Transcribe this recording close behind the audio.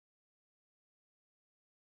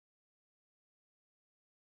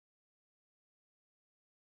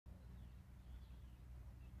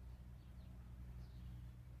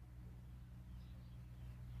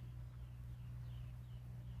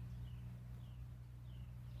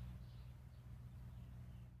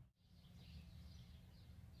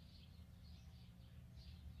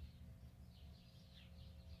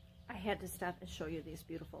had to stop and show you these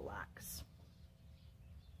beautiful locks.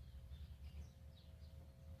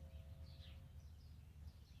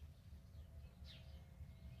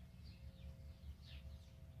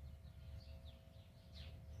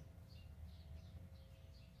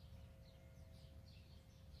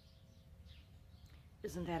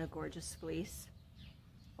 Isn't that a gorgeous fleece?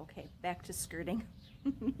 Okay, back to skirting.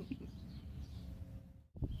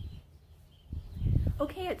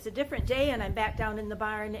 Okay, it's a different day and I'm back down in the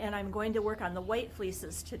barn and I'm going to work on the white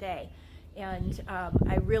fleeces today. And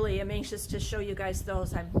I really am anxious to show you guys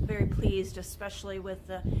those. I'm very pleased, especially with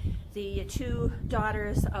the two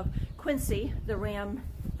daughters of Quincy, the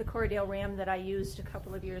Corriedale ram that I used a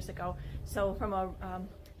couple of years ago. So from a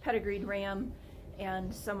pedigreed ram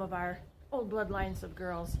and some of our old bloodlines of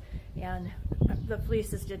girls, and the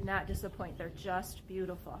fleeces did not disappoint. They're just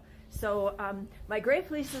beautiful. So my gray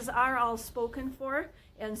fleeces are all spoken for,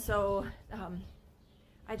 and so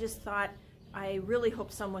I just thought, I really hope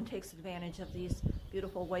someone takes advantage of these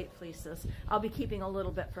beautiful white fleeces. I'll be keeping a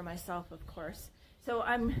little bit for myself, of course. So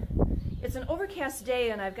it's an overcast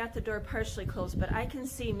day and I've got the door partially closed, but I can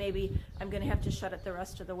see maybe I'm going to have to shut it the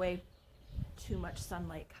rest of the way. Too much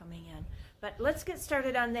sunlight coming in. But let's get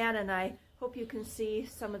started on that, and I hope you can see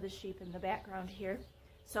some of the sheep in the background here.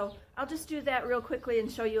 So I'll just do that real quickly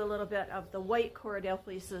and show you a little bit of the white Corriedale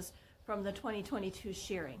fleeces from the 2022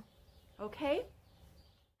 shearing. Okay?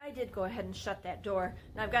 I did go ahead and shut that door.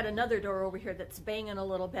 And I've got another door over here that's banging a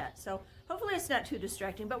little bit. So hopefully it's not too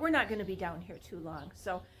distracting, but we're not going to be down here too long.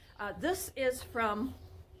 So this is from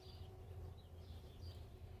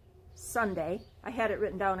Sunday. I had it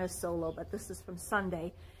written down as solo, but this is from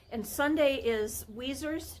Sunday. And Sunday is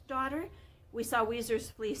Weezer's daughter. We saw Weezer's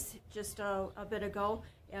fleece just a bit ago,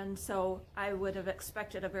 and so I would have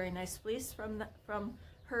expected a very nice fleece from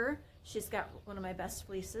her. She's got one of my best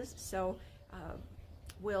fleeces, so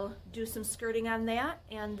we'll do some skirting on that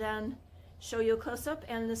and then show you a close-up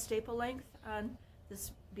and the staple length on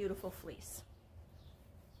this beautiful fleece.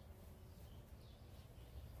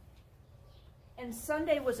 And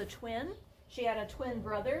Sunday was a twin. She had a twin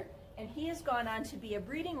brother, and he has gone on to be a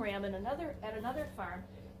breeding ram at another farm,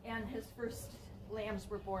 and his first lambs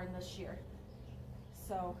were born this year.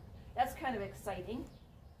 So that's kind of exciting.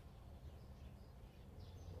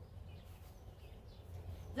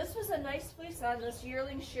 This was a nice fleece on this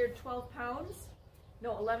yearling, sheared 12 pounds,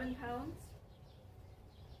 no, 11 pounds.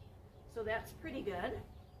 So that's pretty good.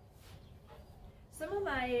 Some of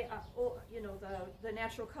my, you know, the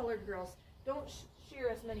natural colored girls don't shear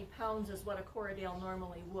as many pounds as what a Corriedale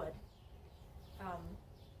normally would.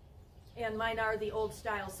 And mine are the old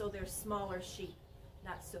style, so they're smaller sheep,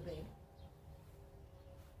 not so big.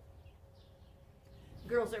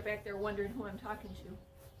 Girls are back there wondering who I'm talking to.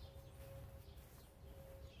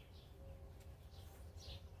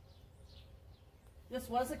 This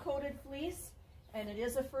was a coated fleece, and it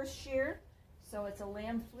is a first shear, so it's a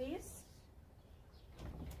lamb fleece.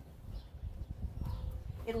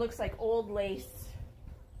 It looks like old lace.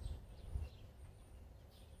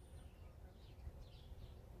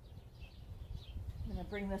 I'm going to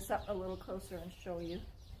bring this up a little closer and show you.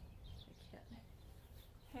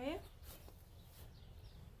 Okay.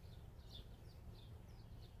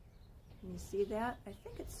 Can you see that? I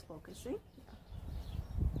think it's focusing. Yeah.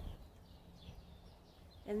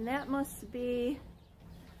 And that must be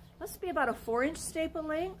about a 4-inch staple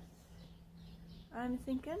length, I'm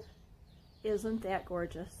thinking. Isn't that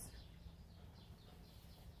gorgeous?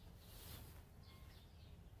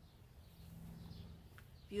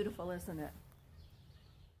 Beautiful, isn't it?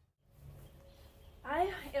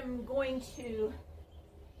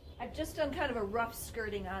 I've just done kind of a rough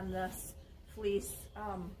skirting on this fleece,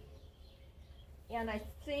 and I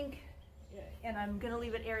think, and I'm going to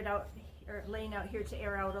leave it aired out, or laying out here to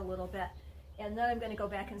air out a little bit, and then I'm going to go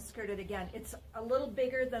back and skirt it again. It's a little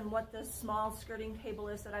bigger than what the small skirting table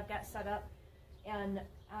is that I've got set up, and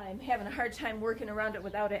I'm having a hard time working around it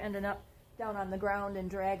without it ending up down on the ground and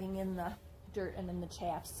dragging in the dirt and in the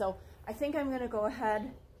chaff. So I think I'm going to go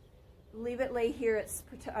ahead, leave it lay here.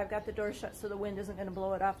 I've got the door shut so the wind isn't going to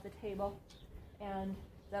blow it off the table, and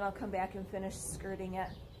then I'll come back and finish skirting it.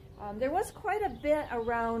 There was quite a bit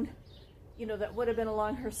around, you know, that would have been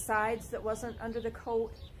along her sides that wasn't under the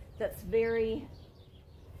coat, that's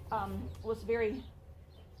was very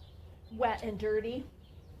wet and dirty,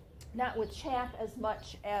 not with chaff as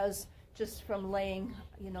much as just from laying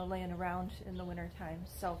around in the winter time.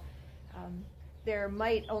 So there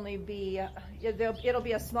might only be, it'll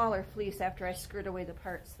be a smaller fleece after I skirt away the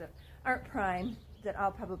parts that aren't prime, that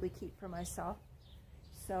I'll probably keep for myself.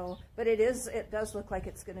 So, but it does look like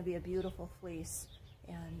it's going to be a beautiful fleece,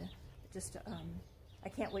 and just I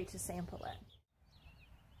can't wait to sample it.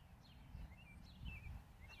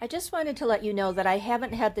 I just wanted to let you know that I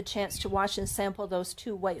haven't had the chance to wash and sample those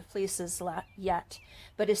 2 white fleeces yet.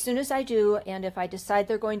 But as soon as I do, and if I decide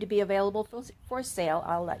they're going to be available for sale,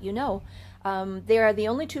 I'll let you know. They are the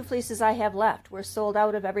only 2 fleeces I have left. We're sold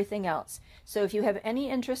out of everything else. So if you have any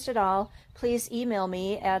interest at all, please email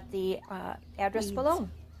me at the address below.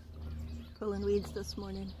 Pulling weeds this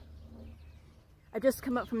morning. I've just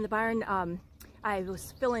come up from the barn. I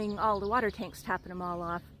was filling all the water tanks, topping them all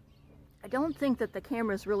off. I don't think that the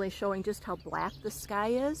camera is really showing just how black the sky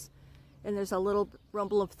is. And there's a little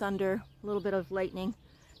rumble of thunder, a little bit of lightning.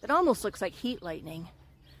 That almost looks like heat lightning.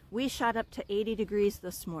 We shot up to 80 degrees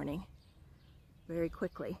this morning, very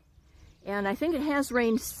quickly. And I think it has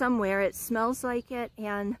rained somewhere. It smells like it.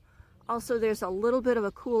 And also there's a little bit of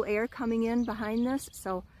a cool air coming in behind this.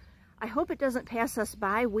 So I hope it doesn't pass us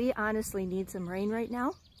by. We honestly need some rain right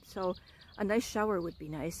now. So a nice shower would be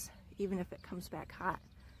nice, even if it comes back hot.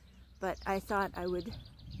 But I thought I would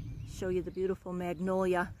show you the beautiful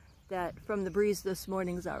magnolia that from the breeze this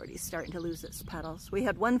morning is already starting to lose its petals. We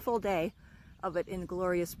had 1 full day of it in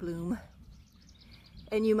glorious bloom.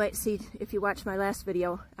 And you might see, if you watch my last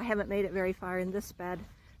video, I haven't made it very far in this bed.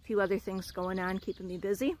 A few other things going on, keeping me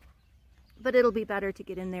busy. But it'll be better to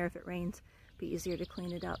get in there if it rains. Be easier to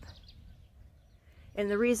clean it up. And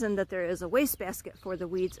the reason that there is a wastebasket for the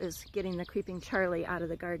weeds is getting the creeping Charlie out of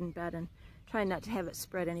the garden bed and trying not to have it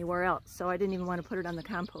spread anywhere else. So I didn't even want to put it on the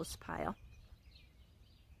compost pile.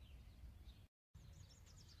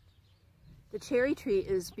 The cherry tree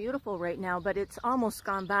is beautiful right now, but it's almost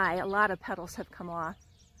gone by. A lot of petals have come off.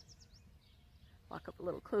 Walk up a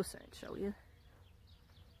little closer and show you.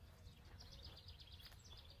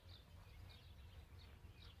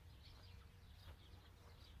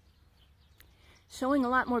 Showing a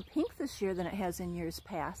lot more pink this year than it has in years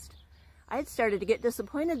past. I had started to get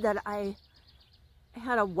disappointed that I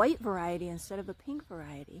had a white variety instead of a pink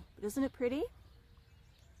variety. But isn't it pretty?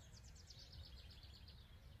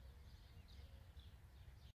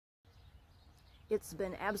 It's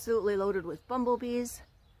been absolutely loaded with bumblebees,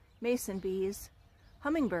 mason bees,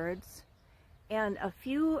 hummingbirds, and a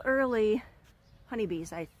few early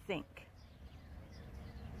honeybees, I think.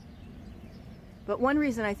 But one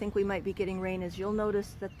reason I think we might be getting rain is you'll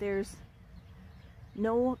notice that there's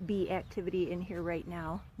no bee activity in here right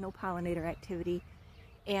now, no pollinator activity,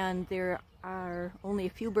 and there are only a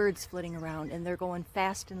few birds flitting around, and they're going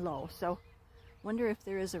fast and low. So wonder if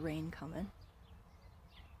there is a rain coming.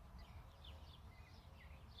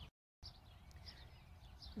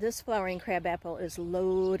 This flowering crabapple is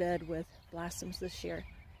loaded with blossoms this year,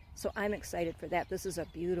 so I'm excited for that. This is a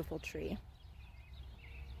beautiful tree.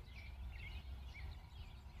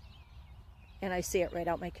 And I see it right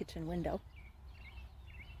out my kitchen window.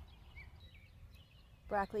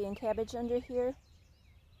 Broccoli and cabbage under here.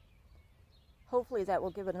 Hopefully that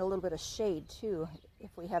will give it a little bit of shade too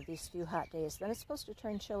if we have these few hot days. Then it's supposed to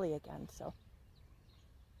turn chilly again, so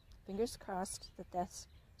fingers crossed that that's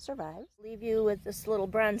survives. Leave you with this little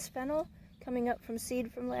bronze fennel coming up from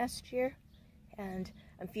seed from last year, and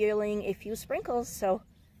I'm feeling a few sprinkles, so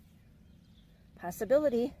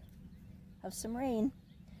possibility of some rain.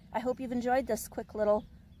 I hope you've enjoyed this quick little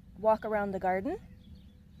walk around the garden.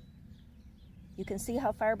 You can see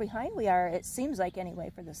how far behind we are, it seems like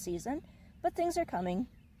anyway, for the season, but things are coming.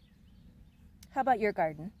 How about your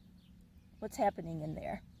garden? What's happening in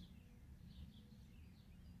there?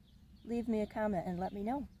 Leave me a comment and let me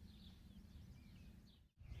know.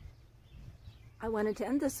 I wanted to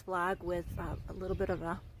end this vlog with a little bit of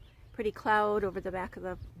a pretty cloud over the back of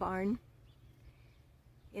the barn.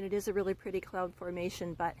 And it is a really pretty cloud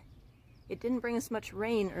formation, but it didn't bring us much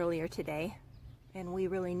rain earlier today, and we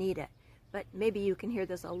really need it. But maybe you can hear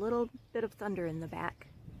there's a little bit of thunder in the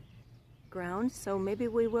background, so maybe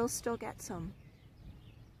we will still get some.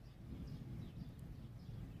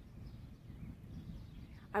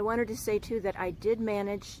 I wanted to say too that I did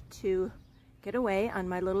manage to get away on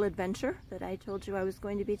my little adventure that I told you I was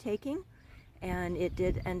going to be taking, and it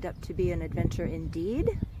did end up to be an adventure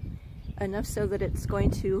indeed. Enough so that it's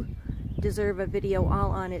going to deserve a video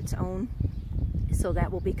all on its own. So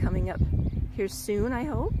that will be coming up here soon, I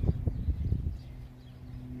hope.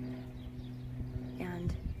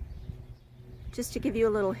 And just to give you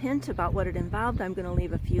a little hint about what it involved, I'm going to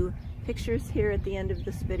leave a few pictures here at the end of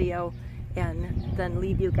this video and then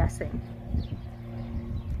leave you guessing.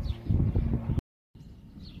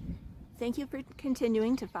 Thank you for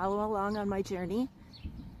continuing to follow along on my journey.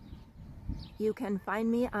 You can find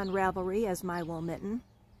me on Ravelry as mywoolmitten,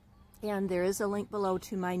 and there is a link below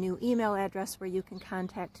to my new email address where you can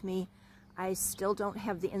contact me I still don't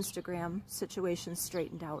have the Instagram situation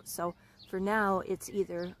straightened out. So for now, it's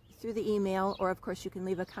either through the email, or of course you can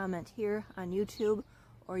leave a comment here on YouTube,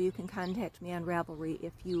 or you can contact me on Ravelry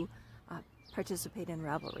if you participate in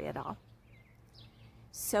Ravelry at all.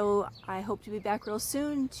 So I hope to be back real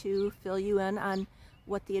soon to fill you in on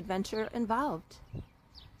what the adventure involved.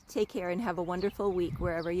 Take care and have a wonderful week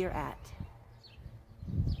wherever you're at.